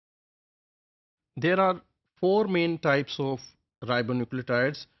There are four main types of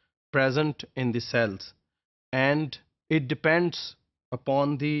ribonucleotides present in the cells, and it depends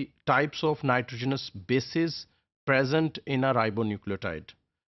upon the types of nitrogenous bases present in a ribonucleotide.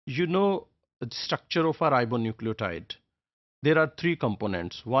 You know the structure of a ribonucleotide. There are three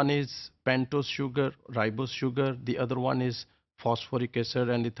components. One is pentose sugar, ribose sugar, the other one is phosphoric acid,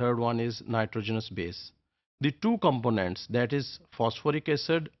 and the third one is nitrogenous base. The two components, that is phosphoric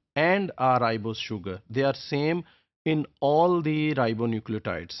acid and a ribose sugar, they are same in all the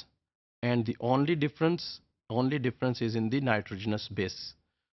ribonucleotides, and the only difference is in the nitrogenous base.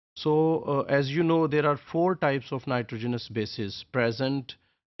 So as you know, there are four types of nitrogenous bases present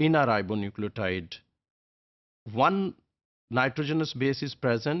in a ribonucleotide. One nitrogenous base is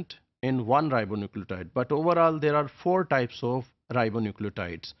present in one ribonucleotide, but overall there are four types of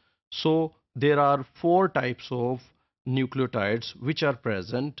ribonucleotides. So there are four types of nucleotides which are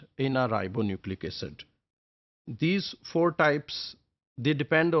present in a ribonucleic acid. These four types, they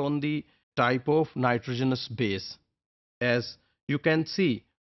depend on the type of nitrogenous base. As you can see,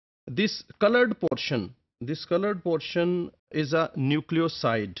 this colored portion is a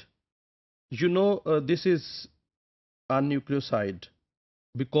nucleoside. You know, this is a nucleoside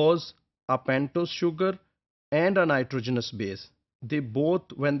because a pentose sugar and a nitrogenous base,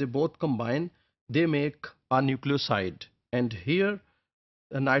 when they both combine, they make a nucleoside. And here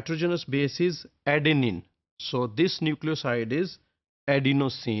the nitrogenous base is adenine, so this nucleoside is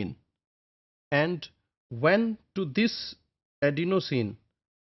adenosine. And when to this adenosine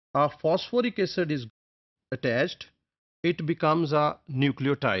a phosphoric acid is attached, it becomes a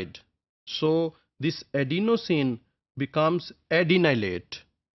nucleotide. So this adenosine becomes adenylate.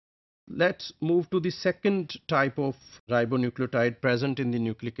 Let's move to the second type of ribonucleotide present in the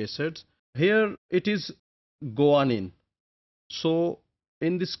nucleic acids. Here it is guanine. So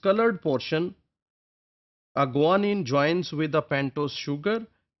in this colored portion, a guanine joins with a pentose sugar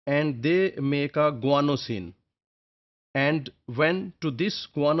and they make a guanosine. And when to this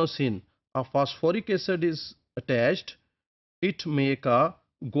guanosine a phosphoric acid is attached, it make a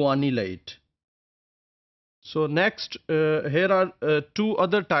guanylate. So next, here are two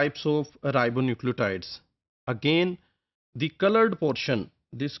other types of ribonucleotides. Again, this colored portion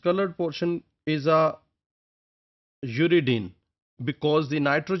is a uridine because the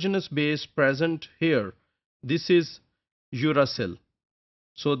nitrogenous base present here, this is uracil.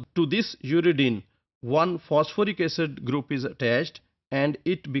 So to this uridine, one phosphoric acid group is attached and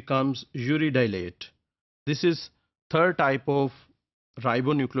it becomes uridylate. This is third type of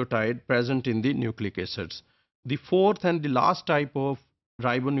ribonucleotide present in the nucleic acids. The fourth and the last type of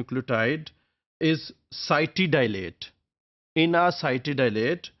ribonucleotide is cytidylate. In a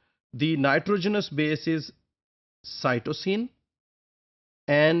cytidylate, the nitrogenous base is cytosine,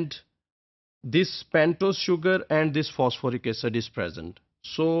 and this pentose sugar and this phosphoric acid is present.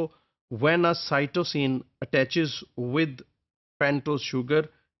 So when a cytosine attaches with pentose sugar,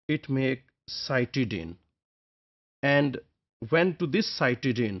 it makes cytidine. And when to this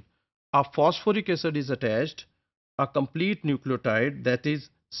cytidine a phosphoric acid is attached, a complete nucleotide, that is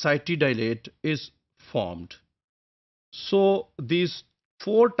cytidylate, is formed. So these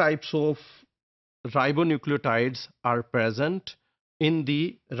four types of ribonucleotides are present in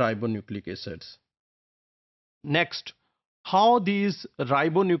the ribonucleic acids. Next, how these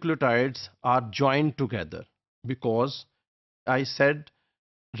ribonucleotides are joined together, because I said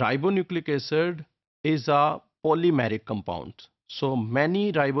ribonucleic acid is a polymeric compound. So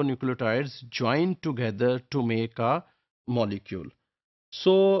many ribonucleotides join together to make a molecule.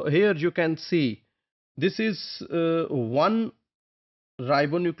 So here you can see this is one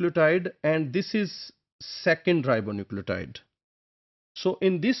ribonucleotide and this is second ribonucleotide. So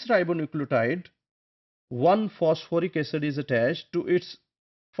in this ribonucleotide, one phosphoric acid is attached to its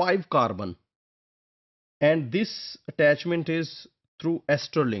 5 carbon, and this attachment is through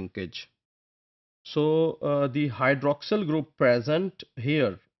ester linkage. So the hydroxyl group present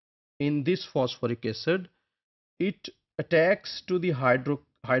here in this phosphoric acid, it attacks to the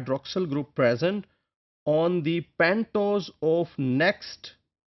hydroxyl group present on the pentose of next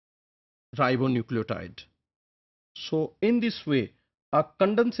ribonucleotide. So in this way, a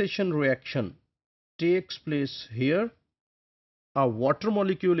condensation reaction takes place here. A water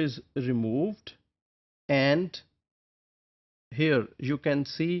molecule is removed, and here you can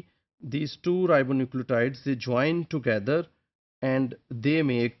see these two ribonucleotides, they join together and they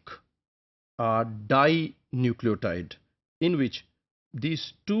make a dinucleotide, in which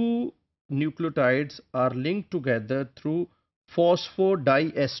these two nucleotides are linked together through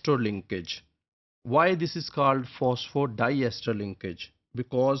phosphodiester linkage. Why this is called phosphodiester linkage?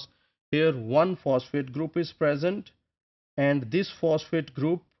 Because Here one phosphate group is present, and this phosphate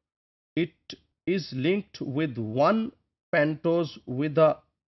group, it is linked with one pentose with a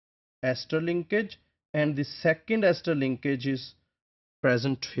ester linkage, and the second ester linkage is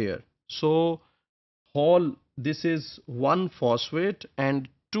present here. So whole this is one phosphate and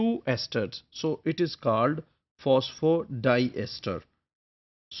two esters, so it is called phosphodiester.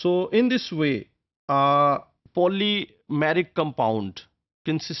 So in this way, a polymeric compound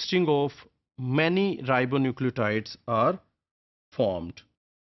consisting of many ribonucleotides are formed.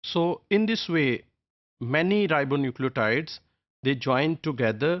 So in this way, many ribonucleotides, they join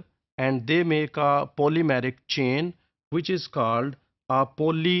together and they make a polymeric chain, which is called a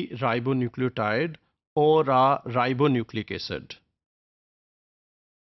polyribonucleotide or a ribonucleic acid.